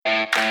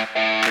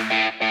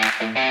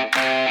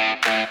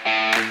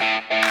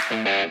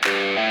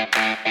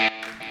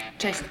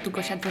Cześć, tu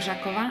Gosia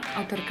Dworzakowa,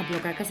 autorka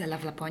bloga Gazela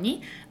w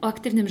Laponii o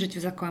aktywnym życiu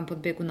za kołem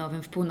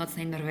podbiegunowym w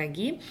północnej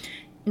Norwegii.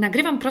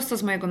 Nagrywam prosto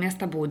z mojego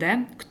miasta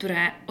Budę,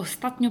 które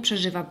ostatnio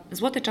przeżywa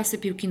złote czasy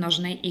piłki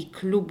nożnej i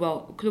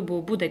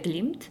klubu Budę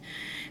Glimt,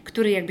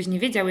 który, jakbyś nie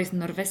wiedział, jest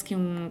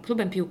norweskim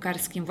klubem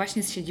piłkarskim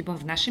właśnie z siedzibą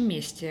w naszym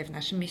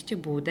mieście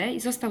Budę i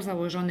został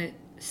założony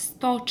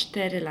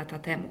 104 lata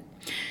temu.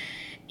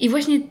 I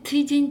właśnie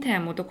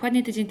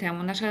dokładnie tydzień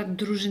temu, nasza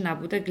drużyna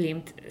Budę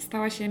Glimt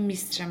stała się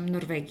mistrzem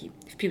Norwegii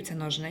w piłce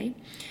nożnej.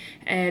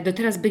 Do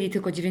teraz byli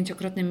tylko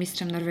 9-krotnym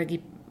mistrzem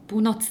Norwegii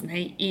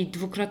Północnej i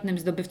 2-krotnym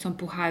zdobywcą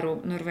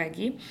Pucharu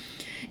Norwegii.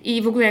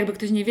 I w ogóle jakby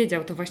ktoś nie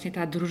wiedział, to właśnie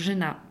ta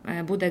drużyna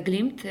Budę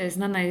Glimt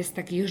znana jest z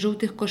takich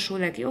żółtych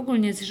koszulek i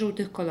ogólnie z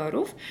żółtych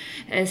kolorów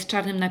z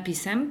czarnym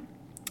napisem.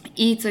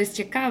 I co jest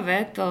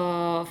ciekawe,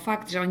 to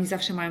fakt, że oni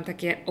zawsze mają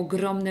takie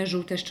ogromne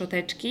żółte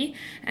szczoteczki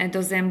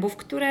do zębów,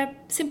 które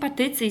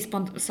sympatycy i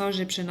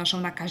sponsorzy przynoszą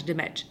na każdy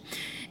mecz.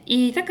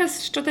 I taka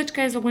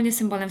szczoteczka jest ogólnie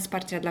symbolem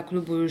wsparcia dla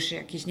klubu już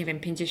jakieś,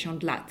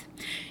 50 lat.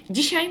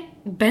 Dzisiaj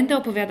będę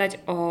opowiadać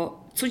o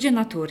cudzie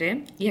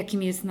natury,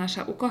 jakim jest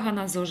nasza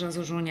ukochana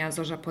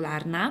zorza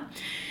polarna.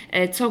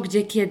 Co,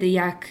 gdzie, kiedy,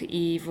 jak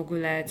i w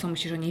ogóle co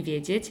musisz o niej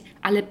wiedzieć.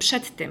 Ale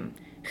przed tym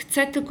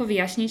chcę tylko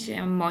wyjaśnić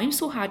moim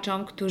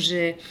słuchaczom,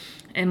 którzy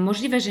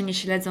możliwe, że nie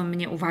śledzą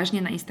mnie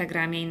uważnie na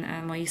Instagramie i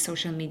na moich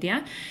social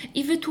media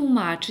i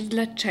wytłumaczyć,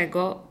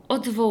 dlaczego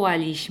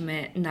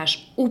odwołaliśmy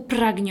nasz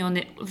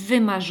upragniony,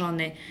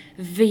 wymarzony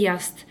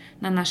wyjazd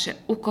na nasze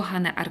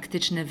ukochane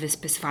arktyczne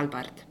wyspy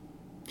Svalbard.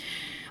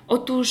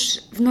 Otóż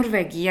w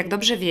Norwegii, jak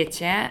dobrze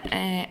wiecie,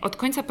 od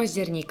końca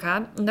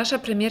października nasza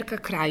premierka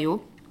kraju,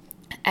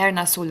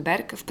 Erna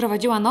Solberg,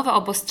 wprowadziła nowe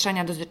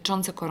obostrzenia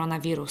dotyczące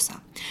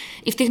koronawirusa.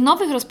 I w tych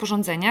nowych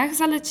rozporządzeniach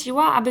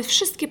zaleciła, aby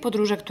wszystkie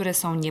podróże, które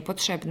są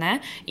niepotrzebne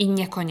i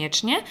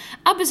niekoniecznie,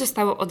 aby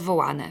zostały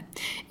odwołane.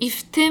 I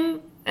w tym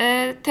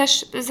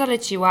też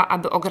zaleciła,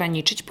 aby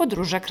ograniczyć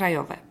podróże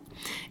krajowe.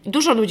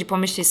 Dużo ludzi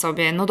pomyśli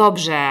sobie, no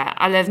dobrze,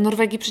 ale w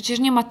Norwegii przecież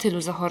nie ma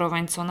tylu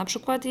zachorowań, co na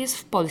przykład jest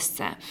w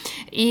Polsce.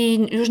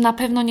 I już na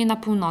pewno nie na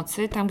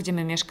północy, tam gdzie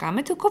my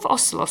mieszkamy, tylko w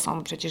Oslo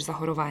są przecież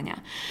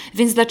zachorowania.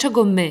 Więc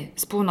dlaczego my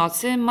z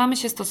północy mamy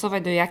się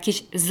stosować do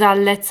jakichś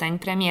zaleceń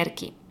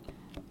premierki?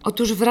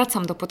 Otóż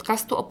wracam do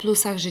podcastu o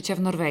plusach życia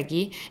w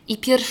Norwegii i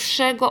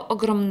pierwszego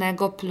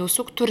ogromnego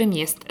plusu, którym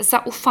jest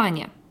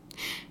zaufanie.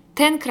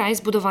 Ten kraj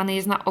zbudowany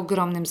jest na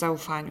ogromnym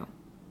zaufaniu.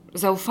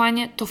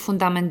 Zaufanie to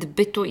fundament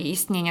bytu i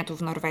istnienia tu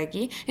w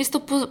Norwegii. Jest to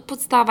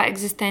podstawa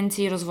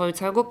egzystencji i rozwoju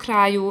całego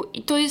kraju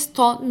i to jest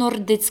to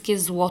nordyckie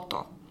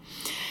złoto.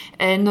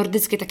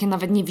 Nordyckie, takie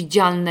nawet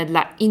niewidzialne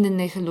dla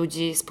innych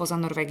ludzi spoza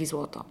Norwegii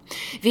złoto.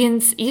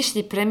 Więc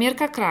jeśli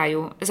premierka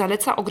kraju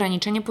zaleca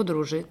ograniczenie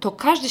podróży, to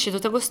każdy się do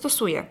tego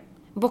stosuje,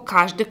 bo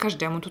każdy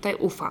każdemu tutaj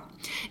ufa.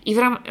 I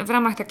w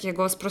ramach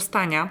takiego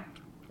sprostania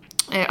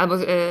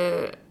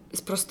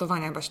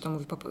sprostowania, chyba się to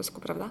mówi po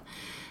polsku, prawda?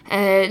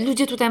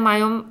 Ludzie tutaj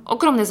mają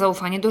ogromne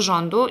zaufanie do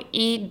rządu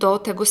i do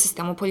tego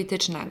systemu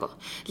politycznego.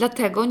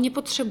 Dlatego nie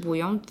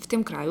potrzebują w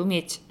tym kraju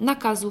mieć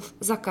nakazów,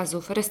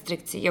 zakazów,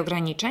 restrykcji i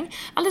ograniczeń,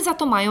 ale za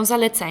to mają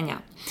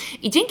zalecenia.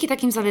 I dzięki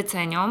takim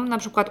zaleceniom, na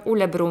przykład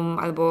Ule Brum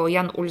albo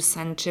Jan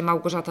Olsen czy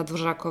Małgorzata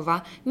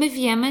Dworzakowa, my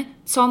wiemy,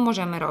 co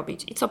możemy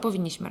robić i co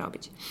powinniśmy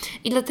robić.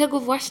 I dlatego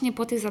właśnie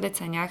po tych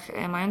zaleceniach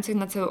mających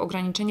na celu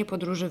ograniczenie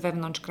podróży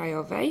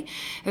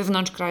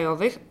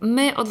wewnątrzkrajowych,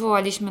 my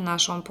odwołaliśmy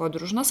naszą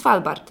podróż na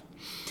Svalbard.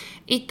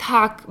 I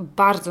tak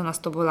bardzo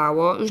nas to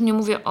bolało. Już nie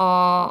mówię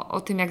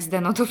o tym, jak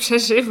Zdeno to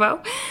przeżywał,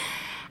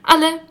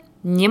 ale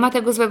nie ma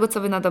tego złego, co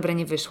by na dobre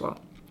nie wyszło.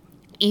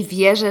 I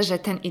wierzę, że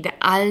ten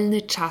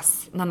idealny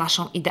czas na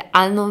naszą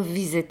idealną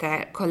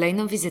wizytę,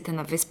 kolejną wizytę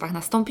na wyspach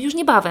nastąpi już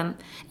niebawem.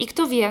 I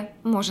kto wie,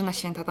 może na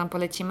święta tam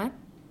polecimy?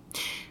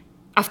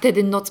 A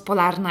wtedy noc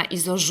polarna i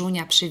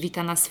zorzunia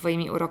przywita nas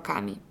swoimi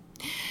urokami.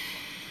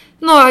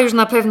 No a już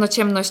na pewno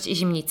ciemność i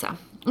zimnica.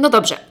 No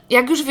dobrze,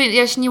 jak już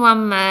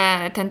wyjaśniłam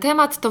ten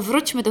temat, to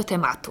wróćmy do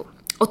tematu.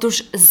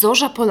 Otóż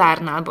zorza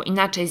polarna, albo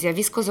inaczej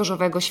zjawisko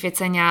zorzowego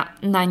świecenia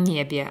na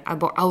niebie,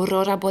 albo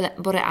aurora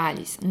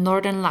borealis,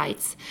 northern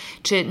lights,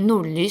 czy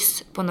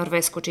nordlys po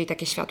norwesku, czyli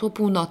takie światło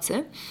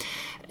północy,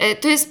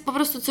 to jest po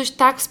prostu coś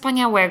tak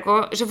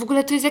wspaniałego, że w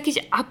ogóle to jest jakiś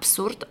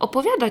absurd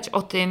opowiadać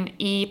o tym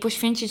i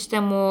poświęcić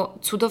temu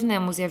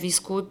cudownemu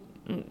zjawisku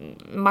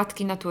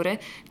matki natury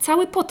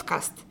cały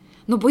podcast.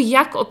 No bo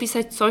jak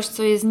opisać coś,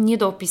 co jest nie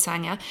do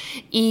opisania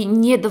i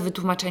nie do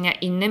wytłumaczenia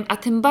innym, a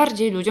tym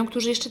bardziej ludziom,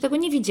 którzy jeszcze tego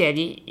nie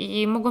widzieli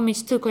i mogą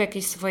mieć tylko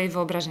jakieś swoje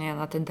wyobrażenia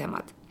na ten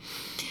temat.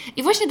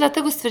 I właśnie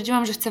dlatego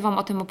stwierdziłam, że chcę Wam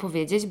o tym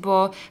opowiedzieć,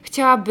 bo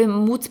chciałabym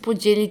móc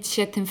podzielić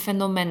się tym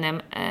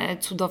fenomenem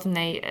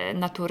cudownej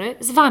natury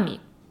z Wami.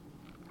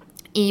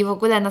 I w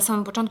ogóle na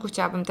samym początku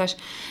chciałabym też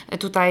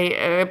tutaj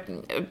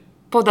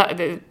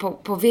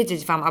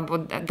powiedzieć Wam albo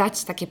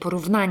dać takie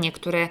porównanie,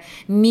 które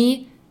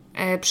mi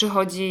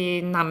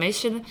przychodzi na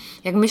myśl,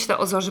 jak myślę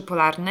o zorzy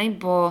polarnej,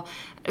 bo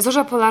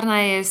zorza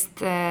polarna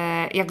jest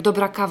jak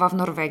dobra kawa w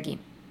Norwegii.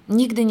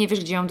 nigdy nie wiesz,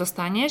 gdzie ją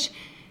dostaniesz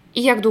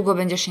i jak długo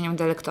będziesz się nią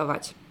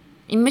delektować.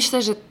 I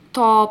myślę, że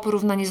to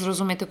porównanie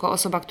zrozumie tylko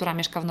osoba, która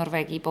mieszka w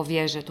Norwegii, bo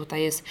wie, że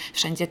tutaj jest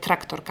wszędzie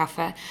traktor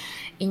kafe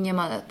i nie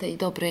ma tej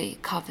dobrej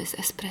kawy z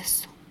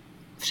espresso.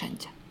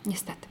 Wszędzie,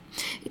 niestety.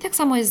 I tak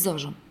samo jest z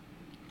zorzą.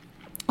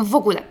 W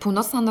ogóle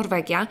północna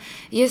Norwegia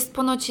jest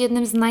ponoć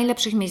jednym z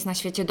najlepszych miejsc na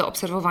świecie do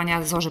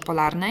obserwowania zorzy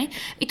polarnej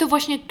i to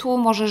właśnie tu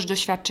możesz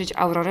doświadczyć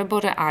aurory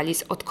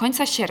borealis od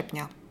końca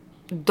sierpnia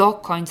do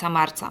końca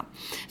marca.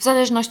 W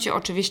zależności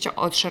oczywiście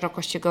od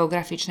szerokości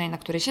geograficznej, na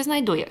której się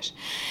znajdujesz.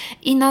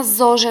 I na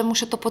zorze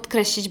muszę to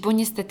podkreślić, bo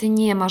niestety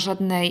nie ma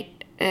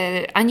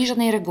ani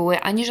żadnej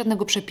reguły, ani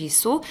żadnego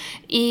przepisu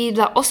i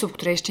dla osób,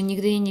 które jeszcze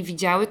nigdy jej nie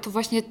widziały, to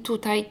właśnie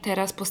tutaj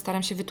teraz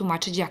postaram się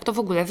wytłumaczyć, jak to w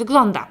ogóle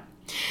wygląda.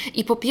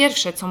 I po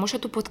pierwsze, co muszę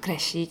tu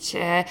podkreślić,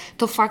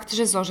 to fakt,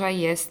 że zorza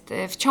jest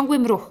w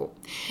ciągłym ruchu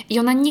i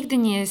ona nigdy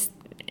nie jest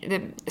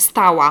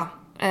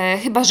stała,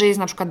 chyba że jest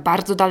na przykład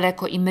bardzo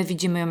daleko i my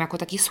widzimy ją jako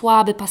taki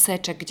słaby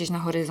paseczek gdzieś na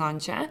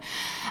horyzoncie,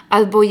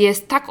 albo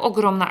jest tak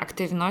ogromna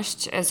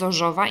aktywność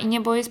zorzowa i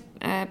niebo jest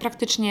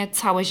praktycznie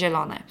całe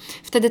zielone.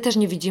 Wtedy też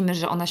nie widzimy,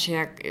 że ona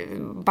się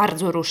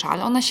bardzo rusza,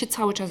 ale ona się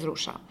cały czas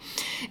rusza.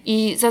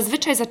 I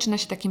zazwyczaj zaczyna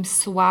się takim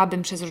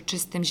słabym,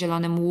 przezroczystym,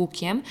 zielonym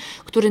łukiem,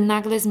 który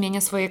nagle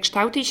zmienia swoje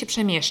kształty i się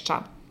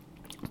przemieszcza.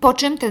 Po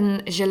czym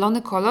ten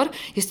zielony kolor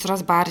jest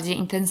coraz bardziej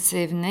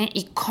intensywny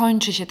i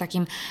kończy się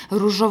takim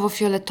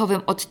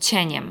różowo-fioletowym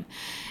odcieniem.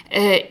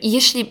 I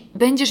jeśli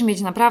będziesz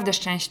mieć naprawdę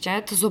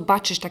szczęście, to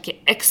zobaczysz takie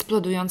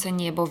eksplodujące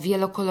niebo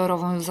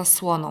wielokolorową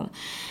zasłoną,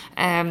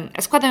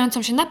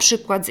 składającą się na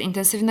przykład z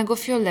intensywnego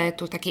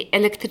fioletu, takiej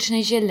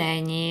elektrycznej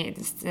zieleni,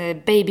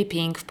 baby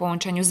pink w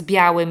połączeniu z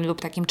białym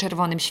lub takim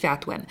czerwonym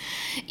światłem.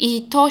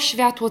 I to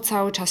światło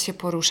cały czas się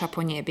porusza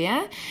po niebie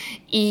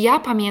i ja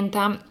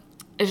pamiętam,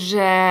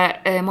 że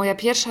moja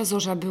pierwsza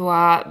zorza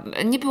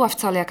nie była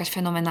wcale jakaś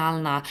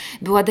fenomenalna,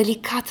 była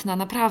delikatna,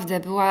 naprawdę,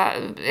 była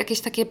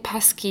jakieś takie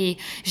paski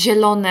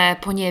zielone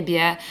po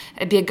niebie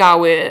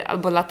biegały,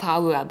 albo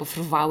latały, albo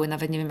fruwały,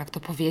 nawet nie wiem jak to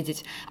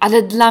powiedzieć,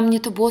 ale dla mnie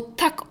to było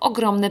tak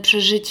ogromne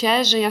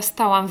przeżycie, że ja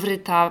stałam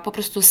wryta, po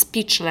prostu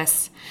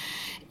speechless.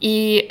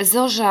 I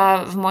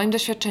zorza w moim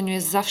doświadczeniu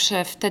jest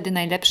zawsze wtedy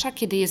najlepsza,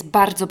 kiedy jest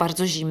bardzo,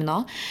 bardzo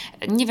zimno.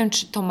 Nie wiem,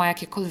 czy to ma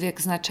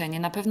jakiekolwiek znaczenie.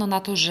 Na pewno na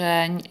to,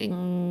 że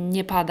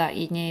nie pada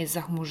i nie jest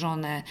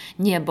zachmurzone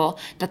niebo.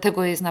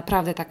 Dlatego jest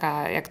naprawdę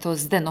taka, jak to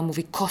Zdeno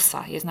mówi,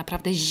 kosa. Jest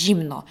naprawdę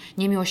zimno,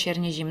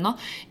 niemiłosiernie zimno.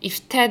 I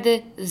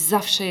wtedy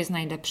zawsze jest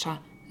najlepsza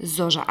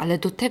zorza. Ale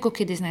do tego,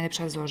 kiedy jest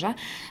najlepsza zorza,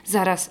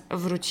 zaraz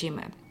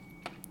wrócimy.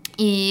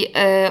 I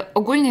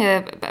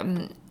ogólnie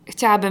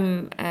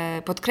chciałabym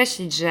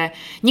podkreślić, że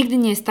nigdy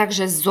nie jest tak,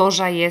 że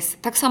zorza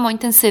jest tak samo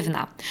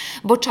intensywna,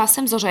 bo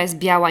czasem zorza jest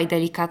biała i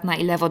delikatna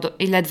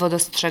i ledwo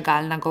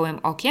dostrzegalna gołym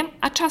okiem,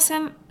 a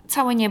czasem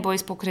całe niebo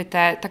jest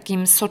pokryte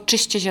takim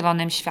soczyście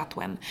zielonym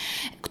światłem,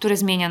 które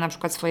zmienia na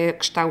przykład swoje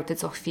kształty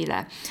co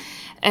chwilę.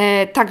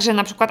 Także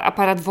na przykład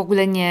aparat w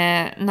ogóle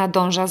nie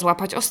nadąża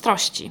złapać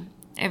ostrości,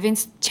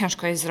 więc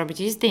ciężko jest zrobić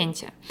jej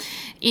zdjęcie.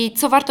 I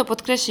co warto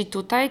podkreślić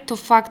tutaj, to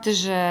fakt,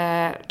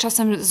 że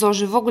czasem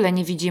zorzy w ogóle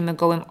nie widzimy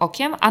gołym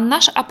okiem, a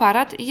nasz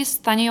aparat jest w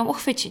stanie ją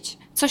uchwycić.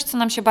 Coś, co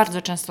nam się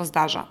bardzo często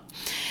zdarza.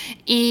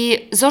 I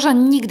zorza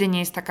nigdy nie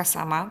jest taka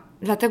sama,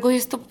 dlatego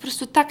jest to po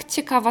prostu tak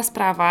ciekawa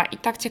sprawa i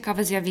tak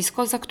ciekawe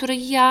zjawisko, za które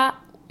ja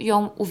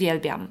ją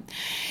uwielbiam.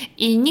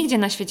 I nigdzie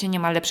na świecie nie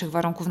ma lepszych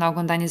warunków na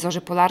oglądanie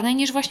zorzy polarnej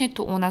niż właśnie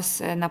tu u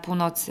nas na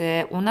północy,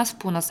 u nas w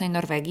północnej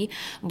Norwegii,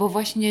 bo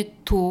właśnie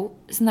tu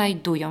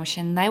znajdują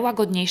się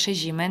najłagodniejsze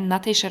zimy na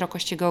tej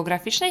szerokości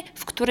geograficznej,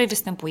 w której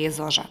występuje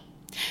zorza.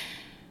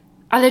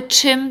 Ale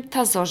czym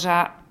ta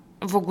zorza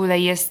w ogóle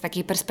jest z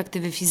takiej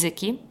perspektywy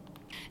fizyki?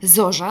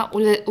 Zorza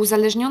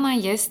uzależniona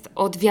jest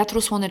od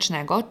wiatru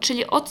słonecznego,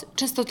 czyli od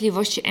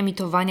częstotliwości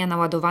emitowania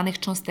naładowanych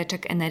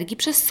cząsteczek energii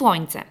przez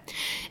Słońce.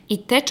 I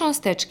te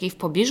cząsteczki w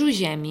pobliżu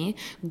Ziemi,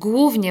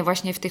 głównie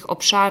właśnie w tych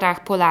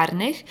obszarach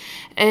polarnych,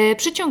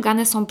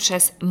 przyciągane są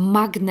przez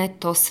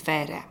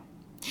magnetosferę.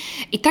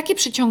 I takie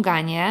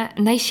przyciąganie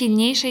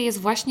najsilniejsze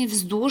jest właśnie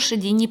wzdłuż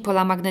linii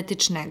pola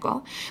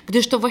magnetycznego,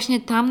 gdyż to właśnie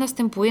tam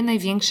następuje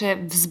największe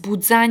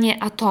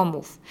wzbudzanie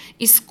atomów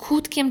i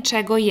skutkiem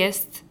czego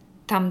jest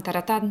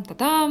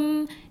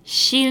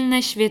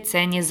silne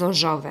świecenie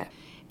zorzowe.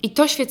 I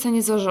to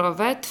świecenie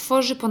zorzowe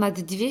tworzy ponad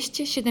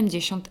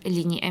 270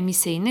 linii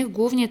emisyjnych,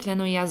 głównie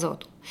tlenu i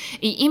azotu.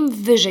 I im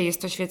wyżej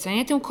jest to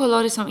świecenie, tym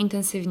kolory są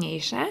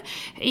intensywniejsze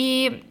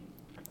i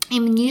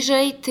im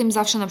niżej, tym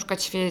zawsze na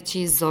przykład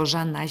świeci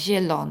zorza na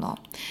zielono,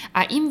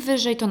 a im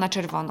wyżej to na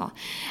czerwono.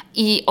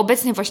 I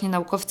obecnie właśnie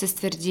naukowcy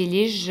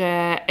stwierdzili,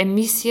 że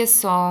emisje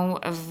są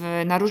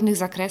na różnych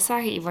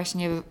zakresach i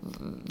właśnie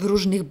w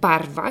różnych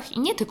barwach i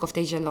nie tylko w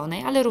tej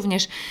zielonej, ale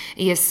również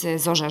jest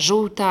zorza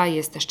żółta,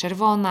 jest też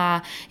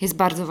czerwona, jest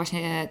bardzo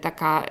właśnie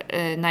taka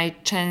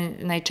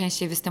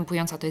najczęściej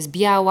występująca to jest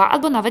biała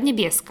albo nawet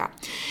niebieska.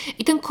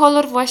 I ten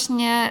kolor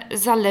właśnie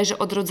zależy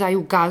od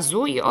rodzaju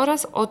gazu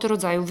oraz od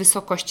rodzaju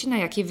wysokości płaszczyźności, na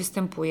jakiej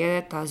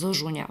występuje ta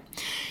zorzunia.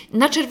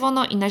 Na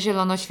czerwono i na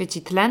zielono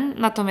świeci tlen,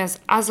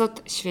 natomiast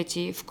azot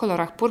świeci w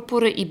kolorach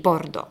purpury i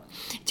bordo.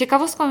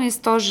 Ciekawostką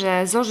jest to,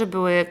 że zorze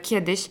były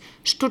kiedyś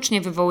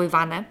sztucznie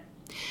wywoływane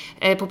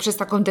poprzez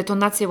taką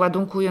detonację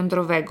ładunku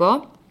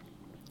jądrowego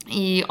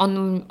i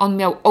on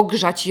miał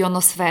ogrzać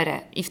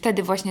jonosferę i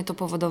wtedy właśnie to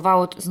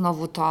powodowało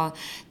znowu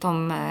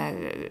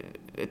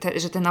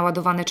że te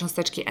naładowane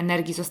cząsteczki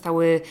energii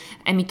zostały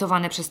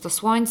emitowane przez to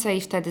słońce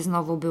i wtedy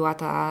znowu była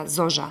ta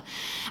zorza.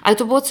 Ale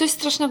to było coś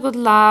strasznego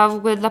w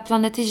ogóle dla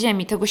planety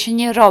Ziemi. Tego się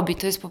nie robi.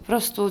 To jest po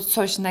prostu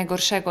coś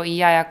najgorszego i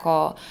ja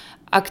jako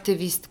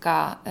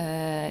aktywistka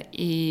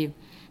i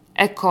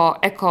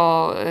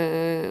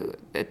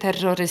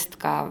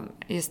terrorystka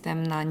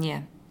jestem na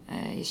nie,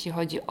 jeśli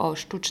chodzi o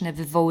sztuczne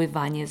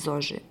wywoływanie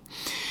zorzy.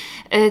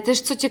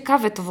 Też co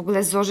ciekawe, to w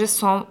ogóle zorze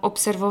są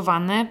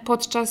obserwowane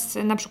podczas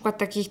na przykład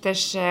takich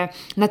też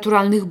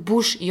naturalnych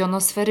burz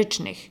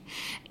jonosferycznych.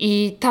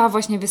 I ta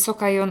właśnie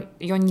wysoka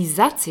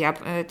jonizacja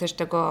też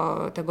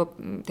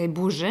tej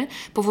burzy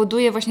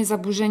powoduje właśnie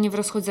zaburzenie w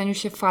rozchodzeniu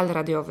się fal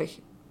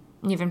radiowych.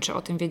 Nie wiem, czy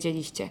o tym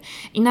wiedzieliście.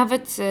 I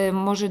nawet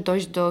może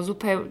dojść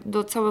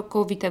do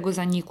całkowitego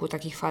zaniku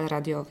takich fal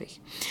radiowych.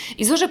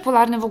 I zorze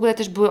polarne w ogóle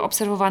też były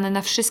obserwowane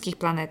na wszystkich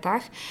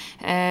planetach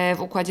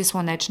w Układzie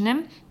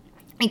Słonecznym.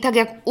 I tak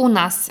jak u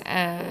nas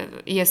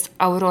jest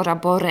aurora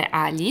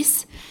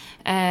borealis,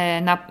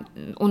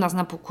 u nas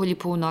na półkuli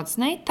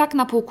północnej, tak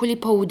na półkuli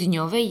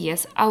południowej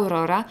jest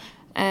aurora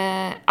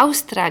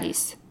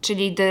australis,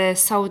 czyli the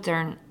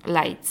southern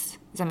lights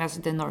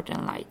zamiast the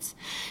northern lights,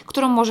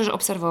 którą możesz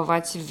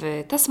obserwować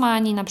w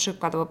Tasmanii na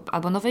przykład,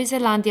 albo Nowej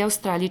Zelandii,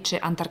 Australii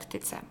czy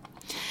Antarktyce.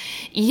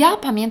 I ja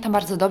pamiętam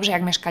bardzo dobrze,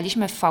 jak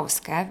mieszkaliśmy w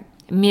Fauske,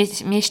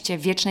 mieście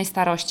wiecznej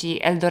starości,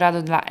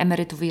 Eldorado dla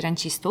emerytów i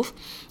rencistów.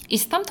 I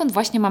stamtąd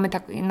właśnie mamy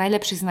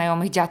najlepszych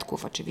znajomych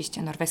dziadków,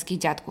 oczywiście, norweskich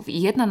dziadków.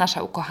 I jedna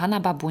nasza ukochana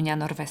babunia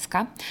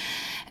norweska,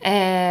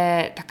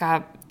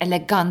 taka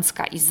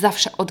elegancka i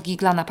zawsze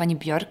odgiglana pani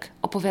Björk,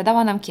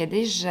 opowiadała nam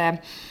kiedyś, że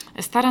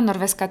stara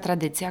norweska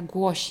tradycja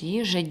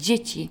głosi, że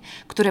dzieci,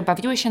 które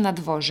bawiły się na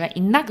dworze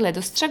i nagle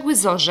dostrzegły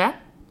zorzę,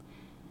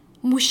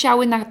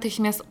 musiały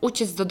natychmiast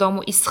uciec do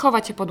domu i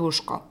schować się pod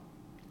łóżko.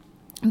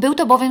 Był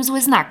to bowiem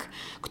zły znak,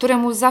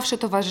 któremu zawsze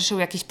towarzyszył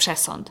jakiś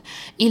przesąd.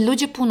 I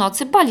ludzie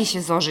północy bali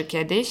się zorzy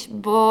kiedyś,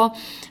 bo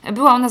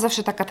była ona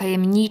zawsze taka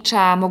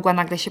tajemnicza, mogła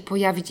nagle się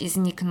pojawić i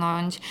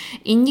zniknąć.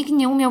 I nikt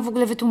nie umiał w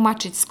ogóle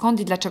wytłumaczyć, skąd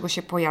i dlaczego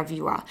się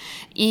pojawiła.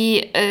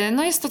 I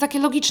jest to takie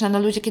logiczne,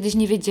 ludzie kiedyś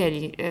nie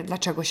wiedzieli,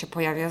 dlaczego się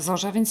pojawia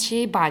zorza, więc się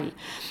jej bali.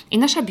 I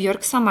nasza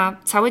Björk sama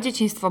całe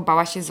dzieciństwo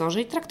bała się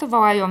zorzy i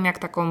traktowała ją jak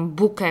taką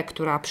bukę,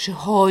 która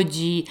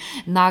przychodzi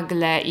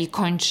nagle i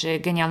kończy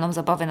genialną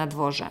zabawę na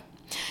dworze.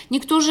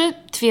 Niektórzy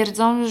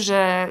twierdzą,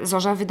 że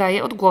zorza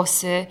wydaje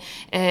odgłosy,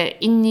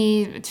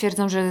 inni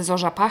twierdzą, że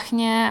zorza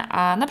pachnie,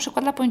 a na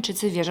przykład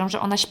Lapończycy wierzą, że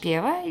ona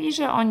śpiewa i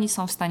że oni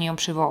są w stanie ją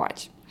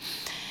przywołać.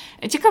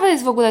 Ciekawe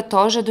jest w ogóle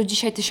to, że do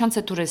dzisiaj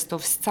tysiące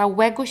turystów z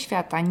całego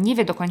świata nie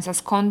wie do końca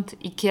skąd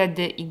i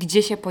kiedy i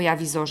gdzie się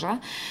pojawi zorza,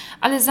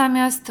 ale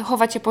zamiast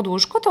chować się pod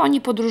łóżko, to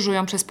oni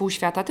podróżują przez pół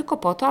świata tylko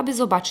po to, aby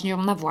zobaczyć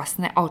ją na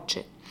własne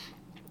oczy.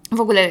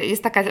 W ogóle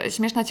jest taka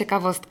śmieszna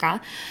ciekawostka,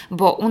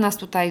 bo u nas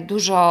tutaj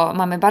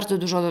mamy bardzo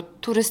dużo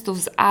turystów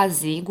z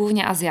Azji,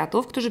 głównie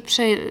Azjatów, którzy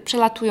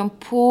przelatują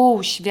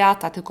pół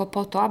świata tylko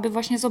po to, aby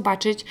właśnie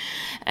zobaczyć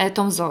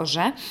tą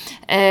zorzę,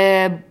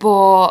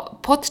 bo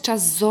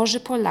podczas zorzy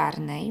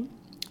polarnej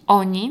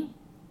oni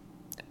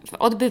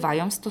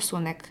odbywają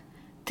stosunek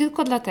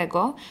tylko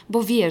dlatego,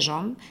 bo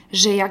wierzą,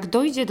 że jak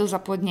dojdzie do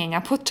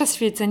zapłodnienia podczas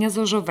świecenia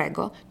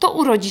zorzowego, to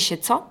urodzi się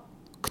co?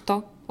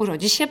 Kto?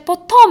 Urodzi się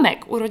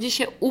potomek, urodzi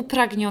się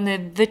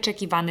upragniony,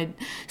 wyczekiwany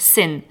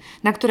syn,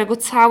 na którego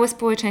całe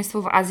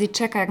społeczeństwo w Azji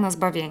czeka jak na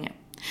zbawienie.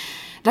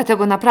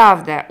 Dlatego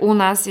naprawdę u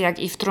nas, jak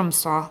i w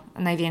Tromsø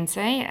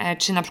najwięcej,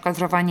 czy na przykład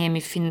w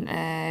Rovaniemi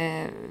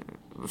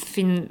w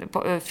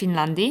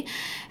Finlandii,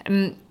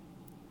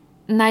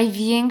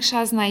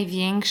 największa z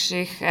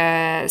największych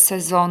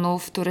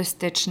sezonów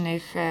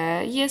turystycznych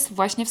jest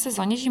właśnie w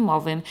sezonie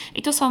zimowym.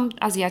 I to są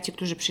Azjaci,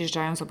 którzy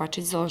przyjeżdżają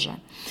zobaczyć zorze.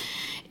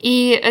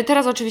 I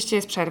teraz oczywiście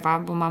jest przerwa,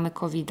 bo mamy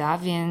COVID-a,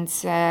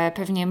 więc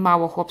pewnie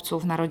mało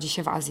chłopców narodzi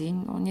się w Azji,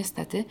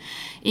 niestety.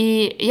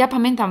 I ja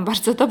pamiętam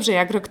bardzo dobrze,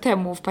 jak rok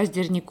temu w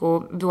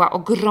październiku była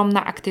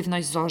ogromna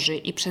aktywność zorzy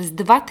i przez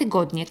 2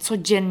 tygodnie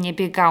codziennie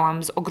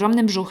biegałam z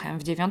ogromnym brzuchem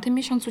w 9.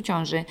 miesiącu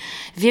ciąży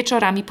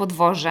wieczorami po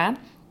dworze.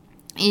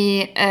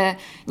 I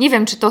nie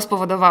wiem, czy to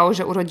spowodowało,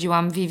 że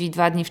urodziłam Vivi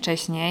 2 dni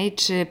wcześniej,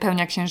 czy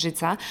pełnia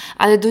księżyca,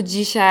 ale do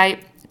dzisiaj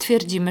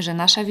twierdzimy, że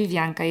nasza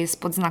Vivianka jest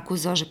spod znaku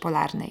zorzy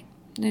polarnej.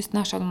 To jest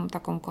naszą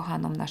taką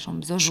kochaną,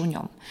 naszą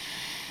zorzunią.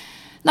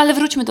 No ale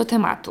wróćmy do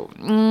tematu.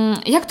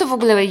 Jak to w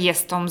ogóle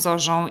jest tą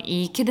zorzą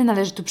i kiedy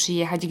należy tu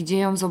przyjechać, gdzie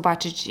ją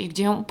zobaczyć i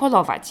gdzie ją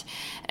upolować?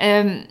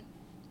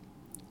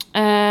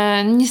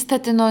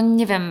 Niestety,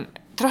 nie wiem,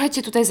 trochę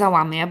Cię tutaj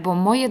załamię, bo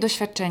moje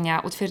doświadczenia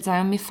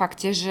utwierdzają mnie w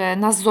fakcie, że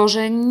na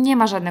ZORZę nie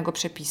ma żadnego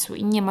przepisu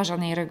i nie ma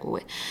żadnej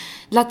reguły.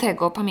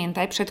 Dlatego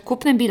pamiętaj, przed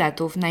kupnem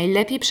biletów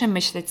najlepiej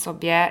przemyśleć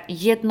sobie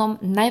jedną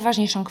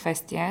najważniejszą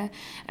kwestię,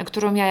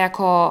 którą ja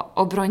jako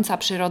obrońca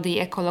przyrody i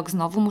ekolog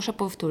znowu muszę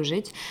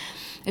powtórzyć,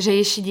 że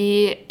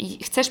jeśli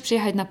chcesz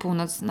przyjechać na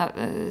północ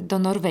do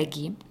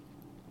Norwegii,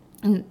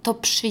 to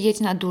przyjedź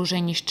na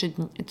dłużej niż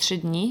 3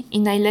 dni i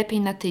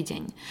najlepiej na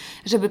tydzień,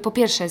 żeby po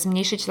pierwsze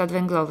zmniejszyć ślad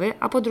węglowy,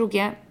 a po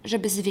drugie,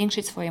 żeby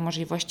zwiększyć swoje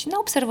możliwości na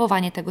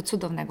obserwowanie tego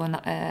cudownego,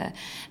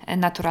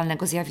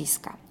 naturalnego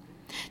zjawiska.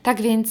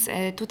 Tak więc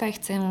tutaj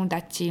chcę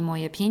dać Ci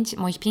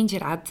moich 5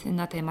 rad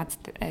na temat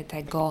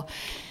tego,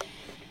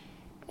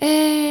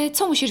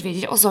 co musisz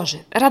wiedzieć o zorzy.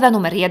 Rada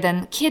numer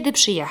 1. Kiedy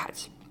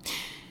przyjechać?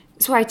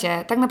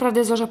 Słuchajcie, tak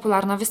naprawdę zorza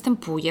polarna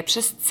występuje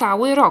przez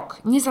cały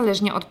rok,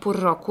 niezależnie od pór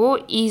roku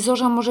i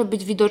zorza może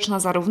być widoczna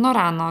zarówno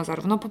rano,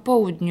 zarówno po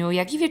południu,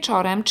 jak i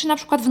wieczorem, czy na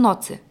przykład w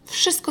nocy.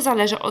 Wszystko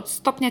zależy od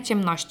stopnia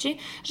ciemności,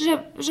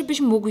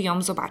 żebyś mógł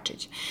ją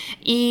zobaczyć.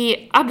 I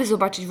aby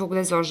zobaczyć w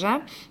ogóle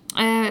zorzę,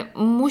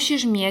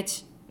 musisz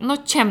mieć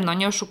ciemno,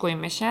 nie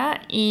oszukujmy się,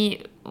 i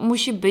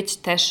musi być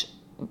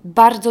też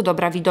bardzo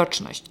dobra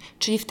widoczność,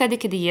 czyli wtedy,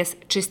 kiedy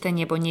jest czyste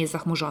niebo, nie jest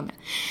zachmurzone.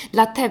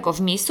 Dlatego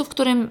w miejscu, w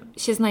którym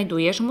się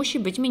znajdujesz, musi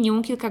być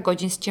minimum kilka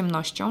godzin z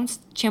ciemnością, z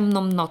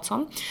ciemną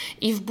nocą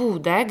i w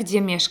Budę,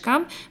 gdzie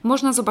mieszkam,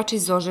 można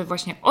zobaczyć zorzy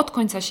właśnie od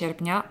końca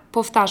sierpnia,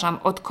 powtarzam,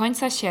 od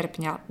końca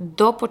sierpnia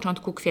do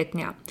początku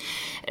kwietnia.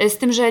 Z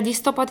tym, że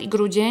listopad i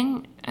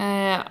grudzień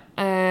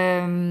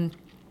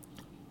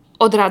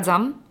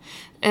odradzam.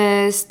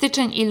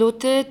 Styczeń i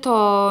luty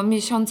to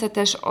miesiące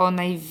też o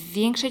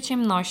największej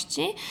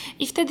ciemności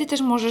i wtedy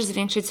też możesz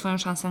zwiększyć swoją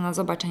szansę na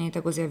zobaczenie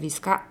tego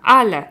zjawiska,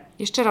 ale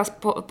jeszcze raz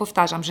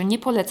powtarzam, że nie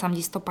polecam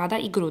listopada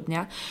i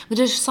grudnia,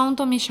 gdyż są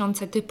to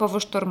miesiące typowo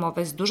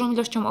sztormowe z dużą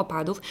ilością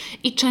opadów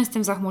i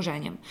częstym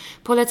zachmurzeniem.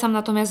 Polecam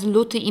natomiast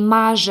luty i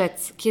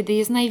marzec, kiedy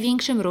jest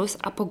największy mróz,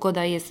 a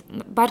pogoda jest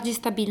bardziej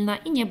stabilna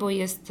i niebo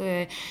jest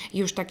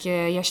już takie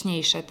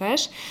jaśniejsze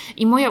też.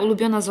 I moja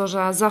ulubiona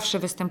zorza zawsze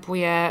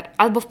występuje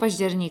albo w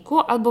październiku,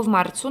 albo w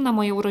marcu na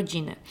moje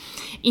urodziny.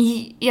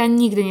 I ja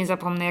nigdy nie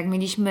zapomnę, jak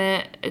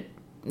mieliśmy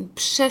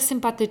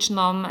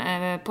przesympatyczną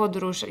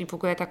podróż i w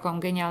ogóle taką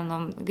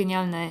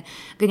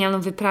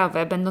genialną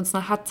wyprawę, będąc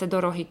na chatce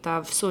do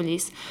Rohita w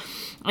Sulis,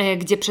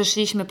 gdzie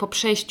przeszliśmy po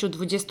przejściu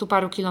 20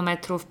 paru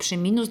kilometrów przy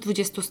minus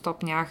 20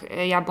 stopniach.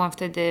 Ja byłam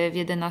wtedy w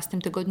 11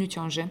 tygodniu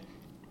ciąży.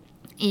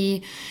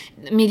 I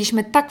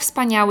mieliśmy tak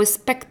wspaniały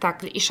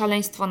spektakl i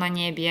szaleństwo na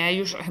niebie,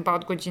 już chyba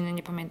od godziny,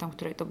 nie pamiętam,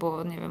 której to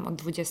było, nie wiem, od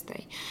 20,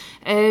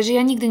 że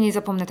ja nigdy nie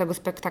zapomnę tego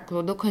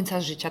spektaklu do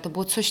końca życia. To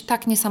było coś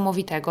tak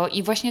niesamowitego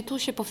i właśnie tu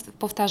się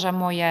powtarza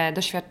moje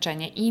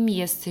doświadczenie. Im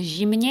jest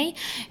zimniej,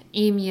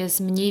 im jest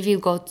mniej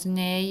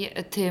wilgotniej,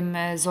 tym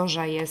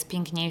zorza jest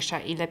piękniejsza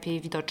i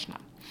lepiej widoczna.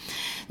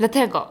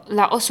 Dlatego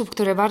dla osób,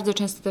 które bardzo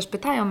często też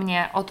pytają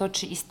mnie o to,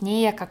 czy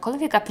istnieje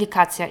jakakolwiek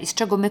aplikacja i z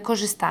czego my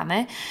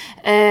korzystamy,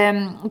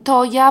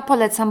 to ja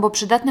polecam, bo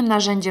przydatnym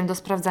narzędziem do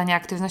sprawdzania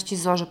aktywności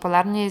zorzy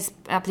polarnej jest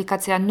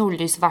aplikacja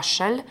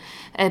Varsel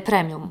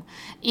Premium.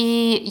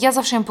 I ja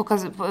zawsze ją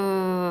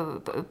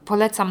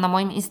polecam na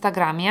moim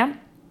Instagramie.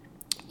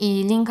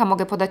 I linka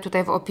mogę podać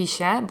tutaj w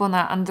opisie, bo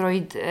na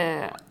Android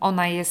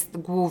ona jest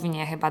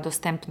głównie chyba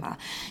dostępna.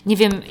 Nie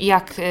wiem,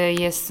 jak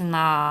jest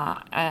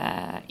na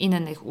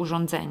innych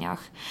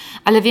urządzeniach,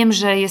 ale wiem,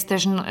 że jest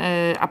też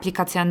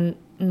aplikacja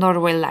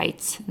Norway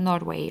Lights.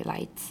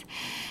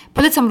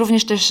 Polecam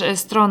również też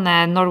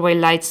stronę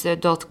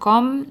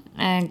norwaylights.com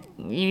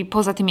i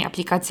poza tymi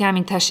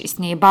aplikacjami też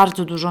istnieje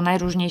bardzo dużo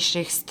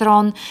najróżniejszych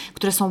stron,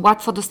 które są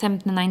łatwo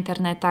dostępne na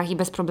internetach i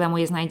bez problemu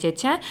je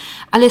znajdziecie.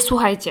 Ale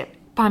słuchajcie,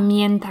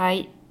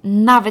 pamiętaj,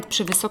 nawet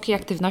przy wysokiej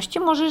aktywności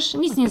możesz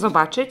nic nie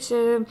zobaczyć,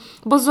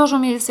 bo z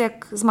zorzą jest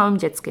jak z małym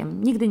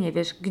dzieckiem. Nigdy nie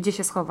wiesz, gdzie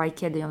się schowa i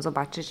kiedy ją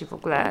zobaczysz i w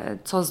ogóle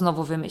co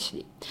znowu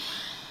wymyśli.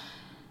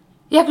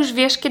 Jak już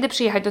wiesz, kiedy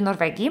przyjechać do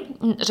Norwegii,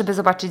 żeby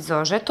zobaczyć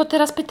zorzę, to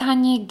teraz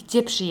pytanie,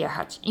 gdzie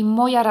przyjechać. I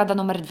moja rada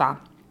numer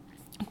 2.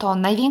 To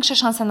największe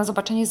szanse na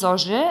zobaczenie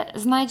zorzy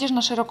znajdziesz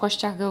na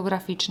szerokościach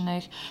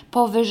geograficznych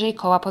powyżej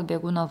koła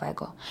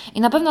podbiegunowego.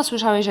 I na pewno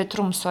słyszałeś, że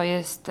Tromsø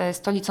jest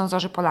stolicą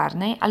zorzy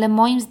polarnej, ale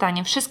moim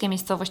zdaniem wszystkie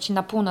miejscowości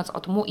na północ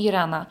od Mo i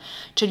Rana,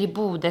 czyli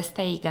Bodø,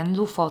 Steigen,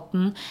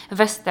 Lofoten,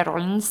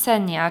 Vesterålen,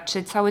 Senja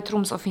czy cały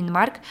Troms of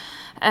Finnmark,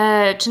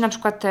 czy na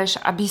przykład też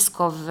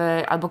Abisko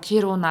albo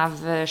Kiruna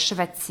w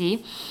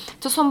Szwecji,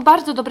 to są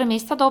bardzo dobre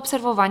miejsca do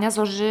obserwowania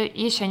zorzy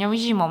jesienią i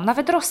zimą.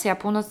 Nawet Rosja,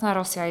 północna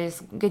Rosja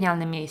jest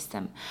genialnym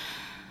miejscem.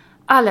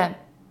 Ale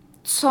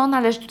co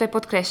należy tutaj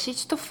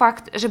podkreślić, to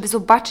fakt, żeby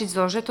zobaczyć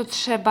zorzę, to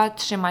trzeba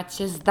trzymać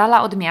się z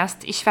dala od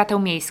miast i świateł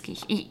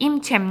miejskich. I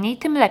im ciemniej,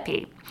 tym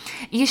lepiej.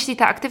 I jeśli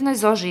ta aktywność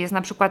zorzy jest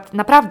na przykład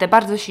naprawdę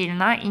bardzo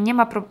silna i nie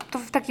ma to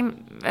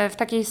w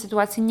takiej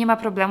sytuacji nie ma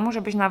problemu,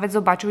 żebyś nawet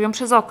zobaczył ją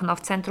przez okno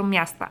w centrum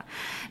miasta.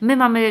 My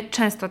mamy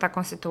często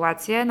taką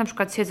sytuację, na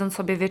przykład siedząc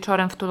sobie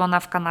wieczorem wtulona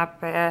w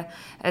kanapę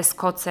z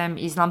kocem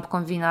i z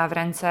lampką wina w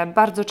ręce,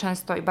 bardzo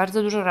często i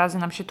bardzo dużo razy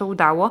nam się to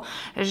udało,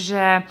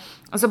 że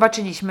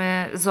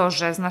zobaczyliśmy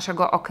zorzę z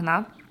naszego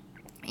okna.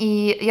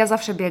 I ja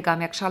zawsze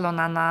biegam jak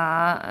szalona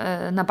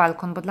na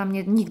balkon, bo dla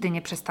mnie nigdy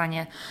nie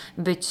przestanie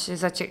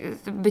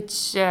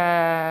być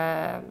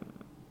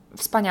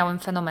wspaniałym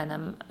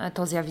fenomenem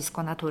to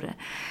zjawisko natury.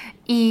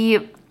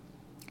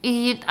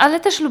 Ale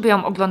też lubię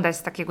ją oglądać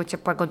z takiego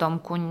ciepłego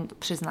domku,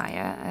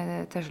 przyznaję.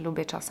 Też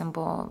lubię czasem,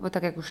 bo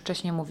tak jak już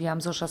wcześniej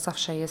mówiłam, zorza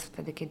zawsze jest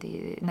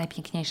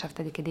najpiękniejsza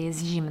wtedy, kiedy jest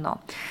zimno.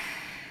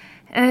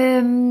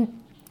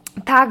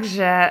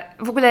 Także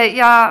w ogóle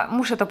ja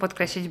muszę to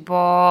podkreślić,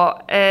 bo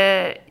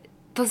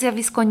to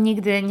zjawisko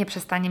nigdy nie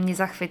przestanie mnie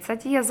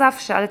zachwycać i ja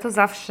zawsze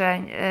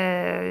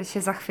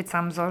się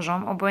zachwycam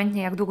zorzą,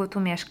 obojętnie jak długo tu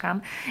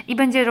mieszkam i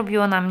będzie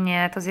robiło na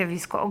mnie to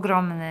zjawisko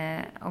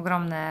ogromny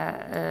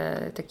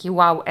taki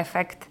wow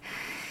efekt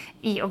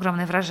i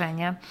ogromne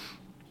wrażenie.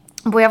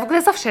 Bo ja w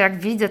ogóle zawsze jak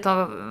widzę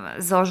to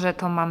zorzę,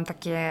 to mam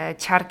takie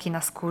ciarki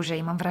na skórze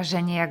i mam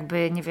wrażenie,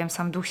 jakby, nie wiem,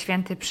 sam Duch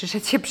Święty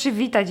przyszedł się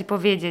przywitać i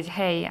powiedzieć: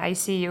 hey, I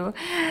see you,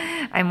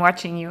 I'm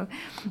watching you.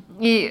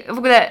 I w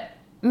ogóle,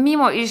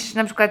 mimo iż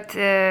na przykład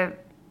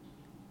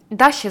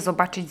da się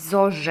zobaczyć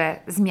zorzę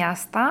z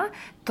miasta,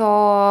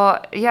 to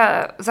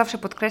ja zawsze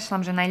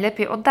podkreślam, że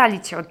najlepiej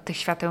oddalić się od tych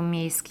świateł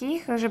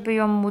miejskich, żeby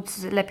ją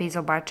móc lepiej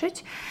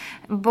zobaczyć,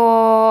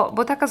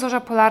 bo taka zorza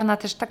polarna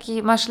też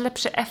masz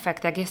lepszy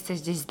efekt, jak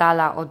jesteś gdzieś z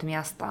dala od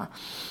miasta.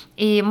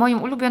 I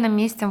moim ulubionym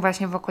miejscem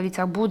właśnie w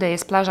okolicach Budy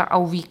jest plaża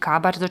Auvika.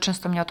 Bardzo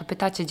często mnie o to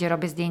pytacie, gdzie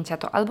robię zdjęcia.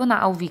 To albo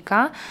na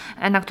Auvika,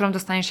 na którą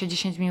dostaniesz się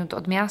 10 minut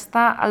od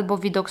miasta, albo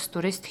widok z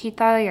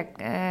Turisthita,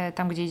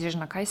 tam gdzie idziesz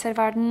na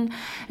Kaiserwarden,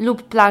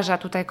 lub plaża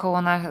tutaj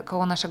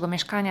koło naszego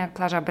mieszkania,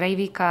 plaża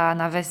Breivika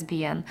na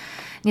Westbien,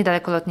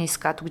 niedaleko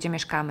lotniska, tu gdzie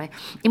mieszkamy.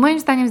 I moim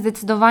zdaniem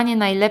zdecydowanie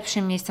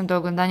najlepszym miejscem do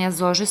oglądania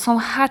zorzy są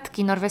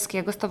chatki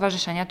norweskiego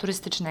stowarzyszenia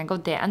turystycznego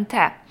DNT.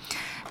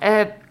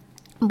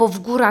 Bo w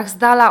górach z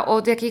dala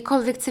od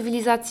jakiejkolwiek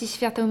cywilizacji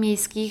świateł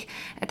miejskich,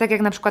 tak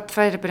jak na przykład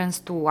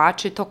Tverbrennstua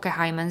czy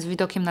Tokeheimen z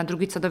widokiem na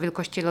drugi co do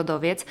wielkości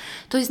lodowiec,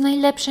 to jest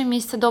najlepsze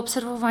miejsce do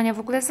obserwowania w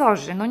ogóle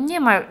zorzy. No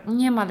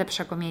nie ma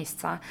lepszego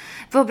miejsca.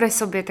 Wyobraź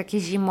sobie taki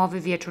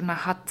zimowy wieczór na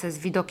chatce z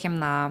widokiem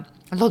na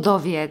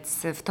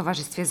lodowiec w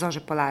towarzystwie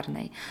zorzy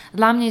polarnej.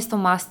 Dla mnie jest to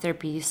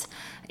masterpiece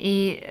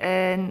i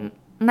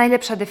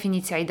najlepsza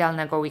definicja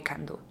idealnego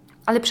weekendu.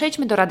 Ale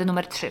przejdźmy do rady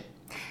numer 3.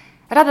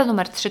 Rada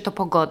numer 3 to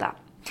pogoda.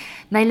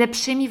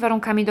 Najlepszymi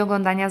warunkami do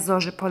oglądania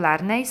zorzy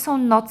polarnej są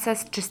noce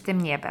z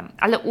czystym niebem.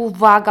 Ale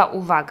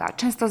uwaga,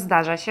 często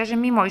zdarza się, że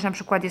mimo iż na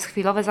przykład jest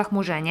chwilowe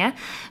zachmurzenie,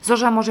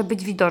 zorza może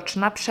być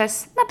widoczna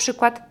przez na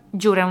przykład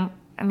dziurę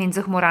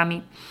między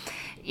chmurami.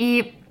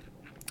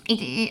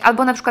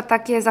 Albo na przykład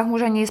takie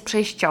zachmurzenie jest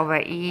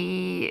przejściowe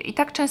i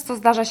tak często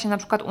zdarza się na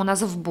przykład u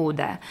nas w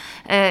Budę.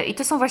 I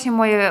to są właśnie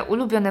moje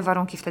ulubione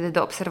warunki wtedy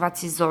do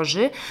obserwacji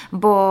zorzy,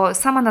 bo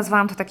sama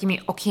nazwałam to takimi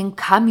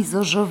okienkami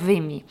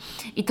zorzowymi.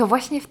 I to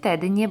właśnie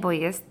wtedy niebo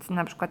jest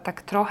na przykład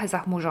tak trochę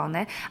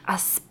zachmurzone, a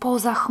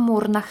spoza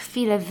chmur na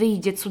chwilę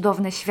wyjdzie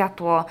cudowne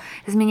światło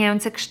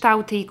zmieniające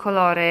kształty i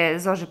kolory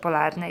zorzy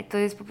polarnej. To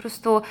jest po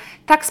prostu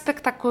tak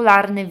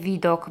spektakularny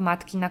widok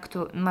matki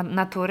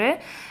natury,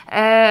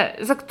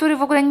 za który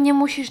w ogóle nie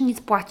musisz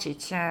nic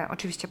płacić,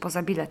 oczywiście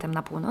poza biletem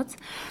na północ.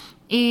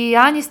 I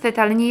ja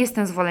niestety, ale nie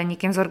jestem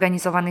zwolennikiem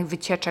zorganizowanych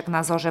wycieczek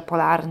na zorze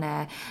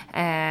polarne,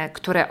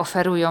 które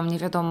oferują, nie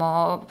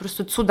wiadomo, po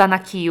prostu cuda na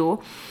kiju,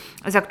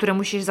 za które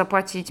musisz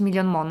zapłacić 1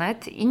 000 000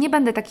 monet. I nie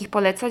będę takich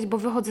polecać, bo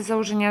wychodzę z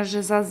założenia,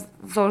 że za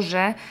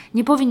zorzę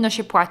nie powinno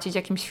się płacić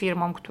jakimś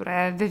firmom,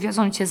 które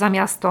wywiozą Cię za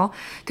miasto,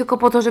 tylko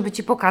po to, żeby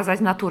Ci pokazać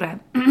naturę.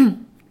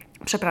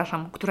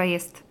 Przepraszam, która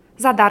jest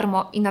za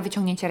darmo i na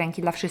wyciągnięcie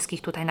ręki dla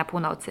wszystkich tutaj na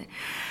północy.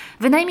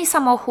 Wynajmij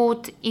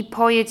samochód i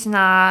pojedź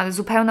na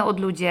zupełne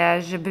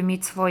odludzie, żeby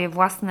mieć swoje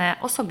własne,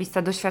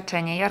 osobiste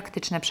doświadczenie i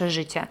arktyczne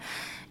przeżycie.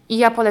 I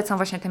ja polecam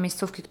właśnie te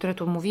miejscówki, które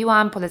tu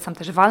mówiłam, polecam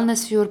też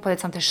Valnesfjord,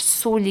 polecam też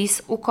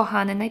Sulis,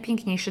 ukochany,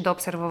 najpiękniejszy do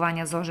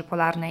obserwowania zorzy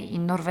polarnej i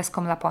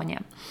norweską Laponię.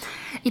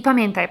 I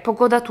pamiętaj,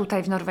 pogoda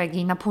tutaj w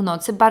Norwegii na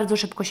północy bardzo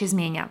szybko się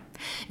zmienia.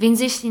 Więc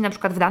jeśli na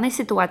przykład w danej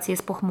sytuacji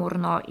jest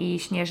pochmurno i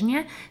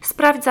śnieżnie,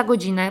 sprawdź za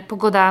godzinę,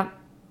 pogoda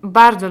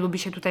bardzo lubi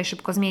się tutaj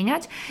szybko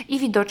zmieniać i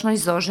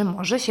widoczność zorzy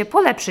może się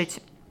polepszyć.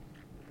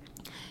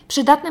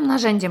 Przydatnym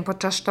narzędziem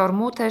podczas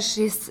sztormu też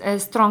jest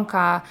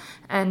stronka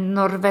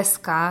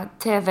norweska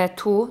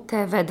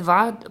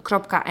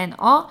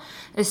tv2.no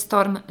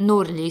Storm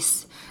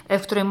Nurlis,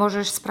 w której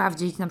możesz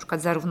sprawdzić na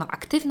przykład zarówno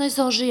aktywność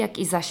zorzy, jak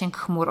i zasięg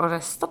chmur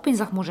oraz stopień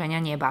zachmurzenia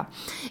nieba.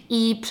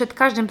 I przed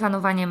każdym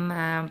planowaniem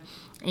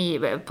i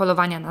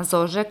polowania na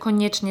zorze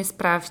koniecznie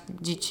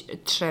sprawdzić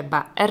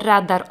trzeba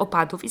radar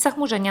opadów i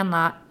zachmurzenia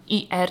na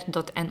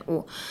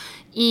ir.nu.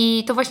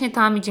 I to właśnie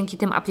tam i dzięki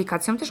tym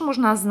aplikacjom też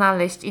można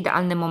znaleźć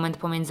idealny moment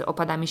pomiędzy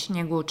opadami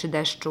śniegu czy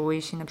deszczu,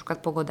 jeśli na przykład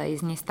pogoda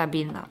jest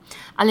niestabilna.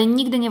 Ale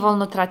nigdy nie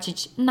wolno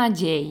tracić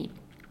nadziei.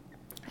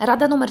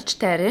 Rada numer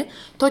 4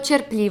 to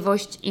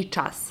cierpliwość i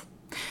czas.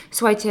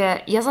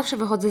 Słuchajcie, ja zawsze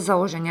wychodzę z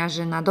założenia,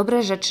 że na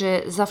dobre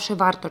rzeczy zawsze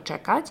warto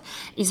czekać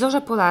i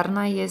zorza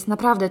polarna jest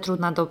naprawdę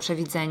trudna do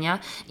przewidzenia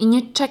i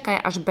nie czekaj,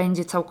 aż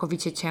będzie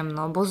całkowicie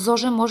ciemno, bo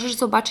zorzę możesz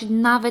zobaczyć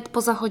nawet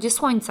po zachodzie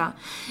słońca,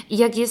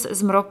 jak jest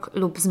zmrok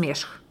lub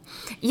zmierzch.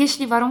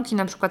 Jeśli warunki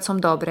na przykład są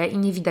dobre i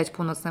nie widać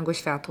północnego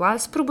światła,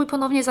 spróbuj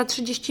ponownie za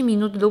 30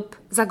 minut lub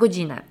za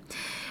godzinę.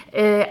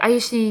 A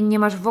jeśli nie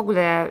masz w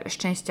ogóle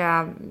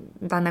szczęścia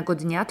danego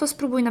dnia, to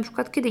spróbuj na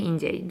przykład kiedy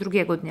indziej,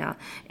 drugiego dnia.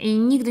 I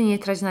nigdy nie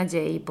trać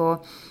nadziei,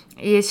 bo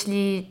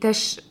jeśli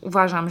też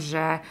uważam,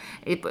 że,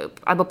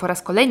 albo po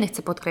raz kolejny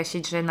chcę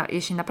podkreślić, że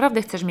jeśli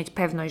naprawdę chcesz mieć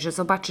pewność, że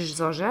zobaczysz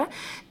zorzę,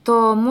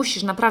 to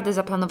musisz naprawdę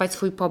zaplanować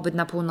swój pobyt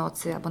na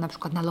północy, albo na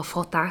przykład na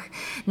Lofotach,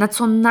 na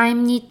co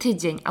najmniej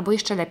tydzień, albo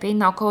jeszcze lepiej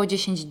na około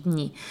 10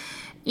 dni.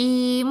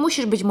 I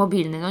musisz być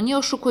mobilny, no nie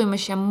oszukujmy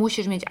się,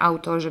 musisz mieć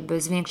auto,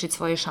 żeby zwiększyć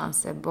swoje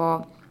szanse,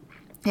 bo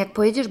jak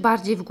pojedziesz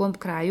bardziej w głąb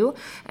kraju,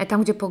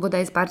 tam gdzie pogoda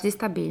jest bardziej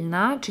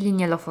stabilna, czyli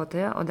nie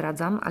Lofoty,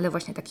 odradzam, ale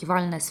właśnie taki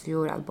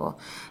Valnesfjord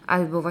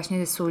albo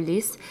właśnie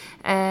Sulis,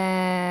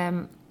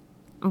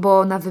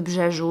 bo na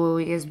wybrzeżu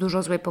jest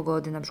dużo złej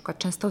pogody, na przykład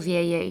często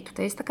wieje i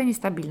tutaj jest taka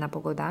niestabilna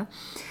pogoda,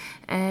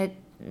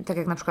 tak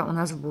jak na przykład u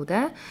nas w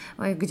Budę,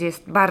 gdzie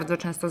jest bardzo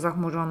często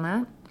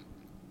zachmurzone.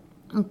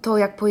 To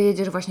jak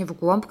pojedziesz właśnie w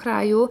głąb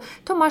kraju,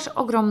 to masz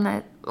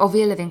o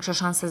wiele większe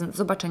szanse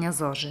zobaczenia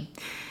zorzy.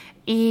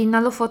 I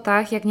na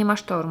Lofotach, jak nie ma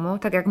sztormu,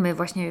 tak jak my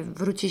właśnie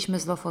wróciliśmy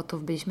z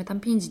Lofotów, byliśmy tam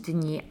 5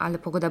 dni, ale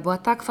pogoda była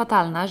tak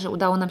fatalna, że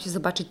udało nam się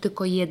zobaczyć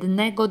tylko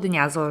jednego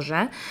dnia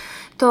zorzę,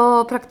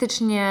 to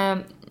praktycznie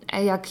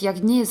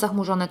jak nie jest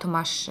zachmurzone, to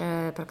masz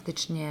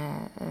praktycznie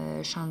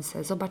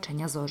szansę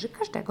zobaczenia zorzy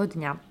każdego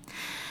dnia.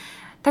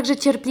 Także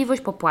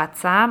cierpliwość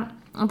popłaca.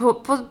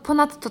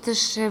 Ponadto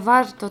też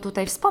warto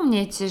tutaj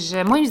wspomnieć,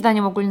 że moim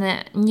zdaniem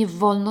ogólnie nie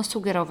wolno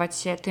sugerować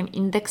się tym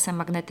indeksem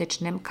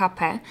magnetycznym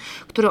KP,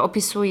 który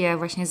opisuje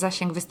właśnie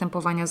zasięg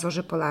występowania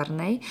zorzy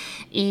polarnej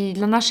i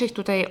dla naszych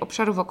tutaj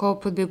obszarów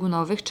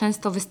okołopodbiegunowych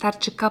często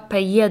wystarczy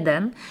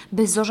KP1,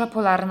 by zorza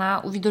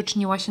polarna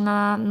uwidoczniła się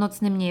na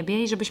nocnym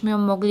niebie i żebyśmy ją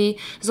mogli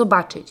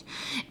zobaczyć.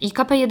 I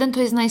KP1 to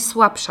jest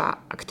najsłabsza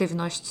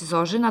aktywność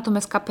zorzy,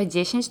 natomiast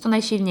KP10 to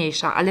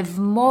najsilniejsza, ale w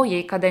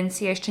mojej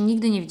kadencji ja jeszcze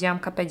nigdy nie widziałam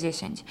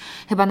KP10.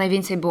 Chyba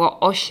najwięcej było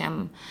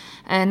 8.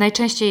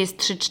 Najczęściej jest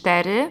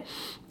 3-4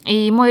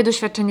 i moje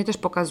doświadczenie też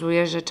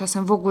pokazuje, że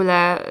czasem w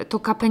ogóle to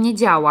KP nie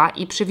działa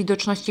i przy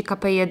widoczności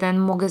KP1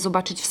 mogę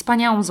zobaczyć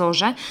wspaniałą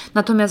zorzę,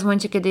 natomiast w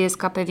momencie, kiedy jest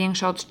KP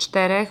większa od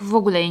 4, w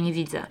ogóle jej nie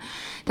widzę.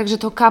 Także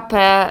to KP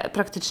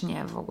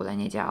praktycznie w ogóle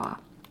nie działa.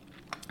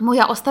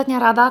 Moja ostatnia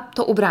rada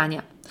to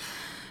ubranie.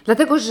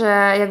 Dlatego,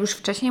 że jak już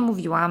wcześniej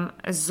mówiłam,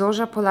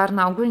 zorza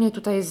polarna ogólnie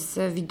tutaj jest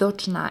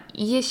widoczna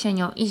i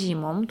jesienią, i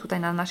zimą, tutaj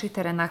na naszych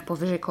terenach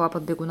powyżej koła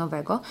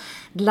podbiegunowego.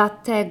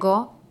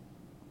 Dlatego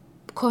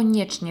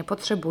koniecznie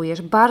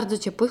potrzebujesz bardzo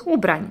ciepłych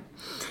ubrań.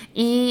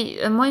 I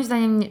moim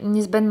zdaniem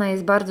niezbędna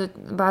jest bardzo,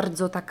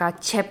 bardzo taka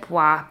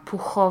ciepła,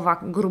 puchowa,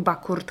 gruba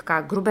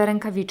kurtka, grube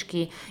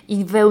rękawiczki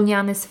i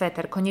wełniany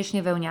sweter,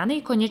 koniecznie wełniany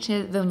i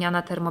koniecznie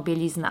wełniana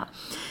termobielizna.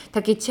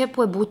 Takie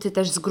ciepłe buty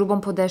też z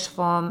grubą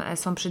podeszwą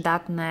są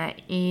przydatne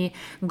i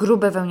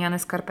grube wełniane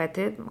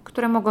skarpety,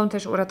 które mogą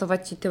też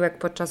uratować Ci tyłek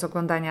podczas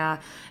oglądania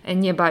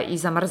nieba i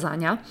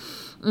zamarzania.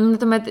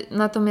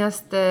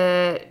 Natomiast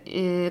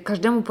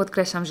każdemu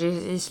podkreślam, że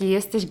jeśli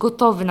jesteś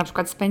gotowy na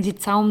przykład spędzić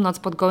całą noc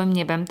pod gołym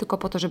niebem tylko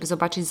po to, żeby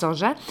zobaczyć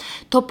zorzę,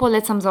 to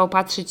polecam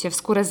zaopatrzyć się w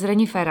skórę z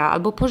renifera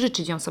albo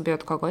pożyczyć ją sobie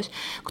od kogoś,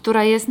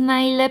 która jest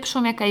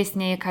najlepszą, jaka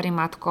istnieje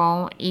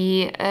karimatką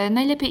i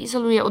najlepiej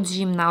izoluje od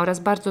zimna oraz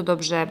bardzo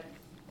dobrze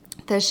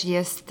też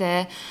jest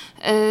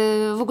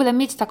w ogóle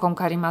mieć taką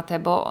karimatę,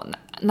 bo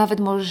nawet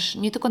możesz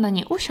nie tylko na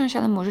niej usiąść,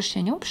 ale możesz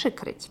się nią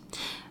przykryć.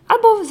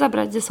 Albo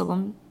zabrać ze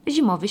sobą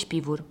zimowy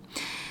śpiwór.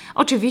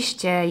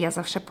 Oczywiście ja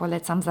zawsze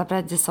polecam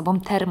zabrać ze sobą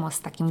termos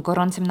z takim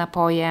gorącym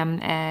napojem,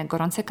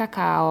 gorące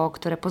kakao,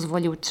 które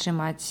pozwoli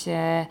utrzymać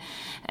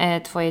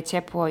Twoje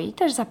ciepło i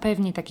też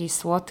zapewni taki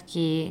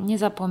słodki,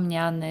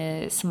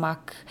 niezapomniany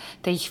smak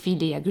tej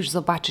chwili, jak już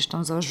zobaczysz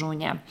tą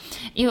zorzunię.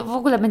 I w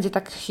ogóle będzie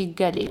tak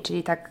hygge,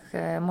 czyli tak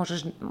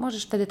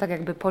możesz wtedy tak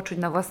jakby poczuć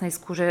na własnej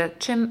skórze,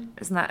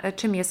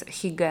 czym jest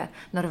hygge,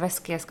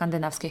 norweskie,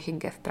 skandynawskie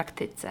hygge w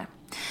praktyce.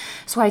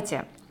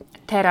 Słuchajcie,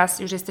 teraz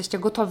już jesteście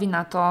gotowi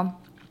na to,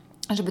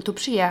 żeby tu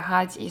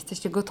przyjechać i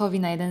jesteście gotowi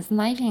na jeden z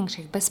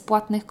największych,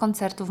 bezpłatnych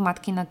koncertów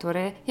Matki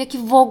Natury, jaki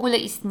w ogóle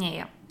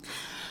istnieje.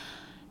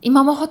 I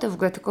mam ochotę w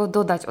ogóle tylko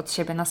dodać od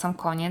siebie na sam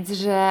koniec,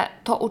 że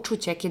to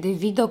uczucie, kiedy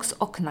widok z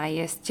okna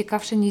jest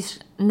ciekawszy niż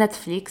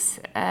Netflix,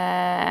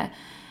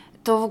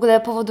 to w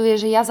ogóle powoduje,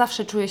 że ja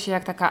zawsze czuję się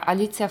jak taka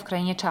Alicja w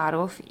Krainie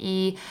Czarów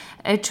i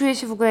czuję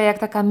się w ogóle jak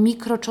taka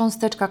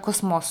mikrocząsteczka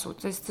kosmosu.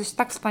 To jest coś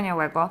tak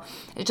wspaniałego,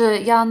 że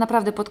ja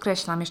naprawdę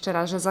podkreślam jeszcze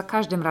raz, że za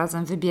każdym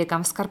razem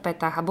wybiegam w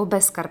skarpetach albo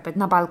bez skarpet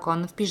na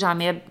balkon, w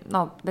piżamie.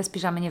 No, bez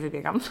piżamy nie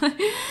wybiegam.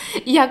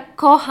 I ja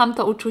kocham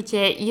to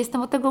uczucie i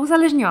jestem od tego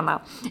uzależniona.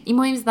 I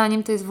moim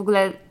zdaniem to jest w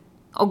ogóle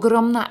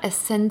ogromna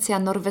esencja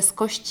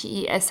norweskości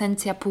i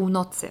esencja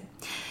północy.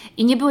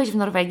 I nie byłeś w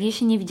Norwegii,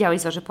 jeśli nie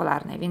widziałeś zorzy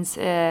polarnej,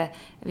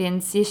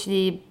 więc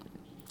jeśli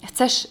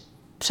chcesz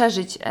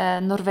przeżyć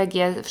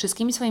Norwegię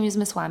wszystkimi swoimi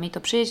zmysłami,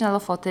 to przyjedź na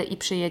Lofoty i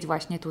przyjedź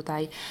właśnie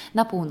tutaj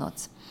na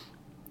północ.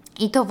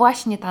 I to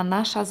właśnie ta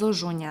nasza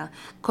zorzunia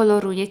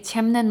koloruje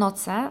ciemne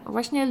noce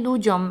właśnie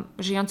ludziom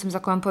żyjącym za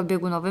kołem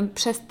podbiegunowym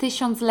przez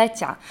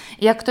tysiąclecia.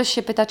 I jak ktoś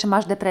się pyta, czy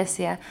masz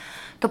depresję,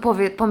 to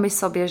pomyśl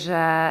sobie,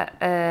 że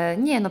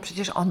nie, no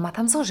przecież on ma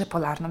tam zorzę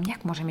polarną,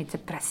 jak może mieć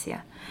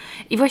depresję?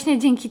 I właśnie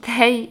dzięki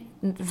tej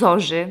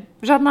zorzy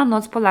żadna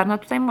noc polarna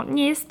tutaj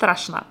nie jest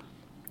straszna.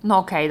 No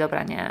okej,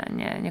 dobra,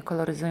 nie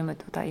koloryzujmy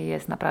tutaj,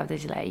 jest naprawdę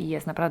źle i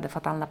jest naprawdę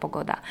fatalna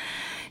pogoda.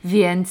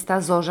 Więc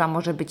ta zorza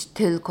może być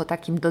tylko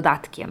takim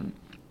dodatkiem.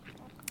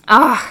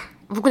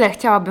 W ogóle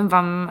chciałabym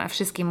Wam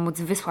wszystkim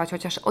móc wysłać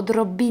chociaż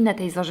odrobinę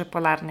tej zorzy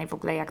polarnej, w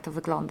ogóle jak to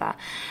wygląda.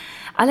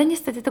 Ale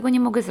niestety tego nie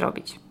mogę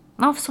zrobić.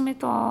 No w sumie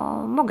to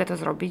mogę to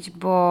zrobić,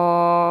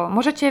 bo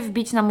możecie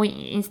wbić na mój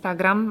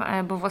Instagram,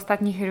 bo w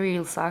ostatnich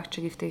Reelsach,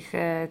 czyli w tych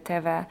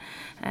TV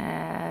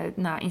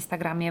na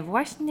Instagramie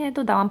właśnie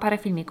dodałam parę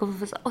filmików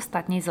z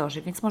ostatniej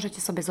zorzy, więc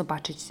możecie sobie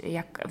zobaczyć,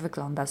 jak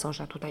wygląda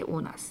zorza tutaj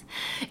u nas.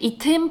 I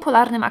tym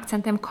polarnym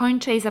akcentem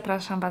kończę i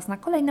zapraszam Was na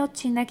kolejny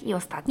odcinek i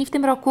ostatni w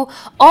tym roku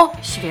o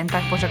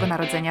świętach Bożego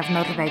Narodzenia w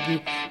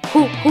Norwegii. Hu,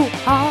 hu,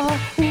 ha,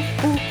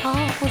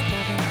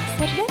 pozdrawiam Was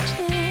serdecznie.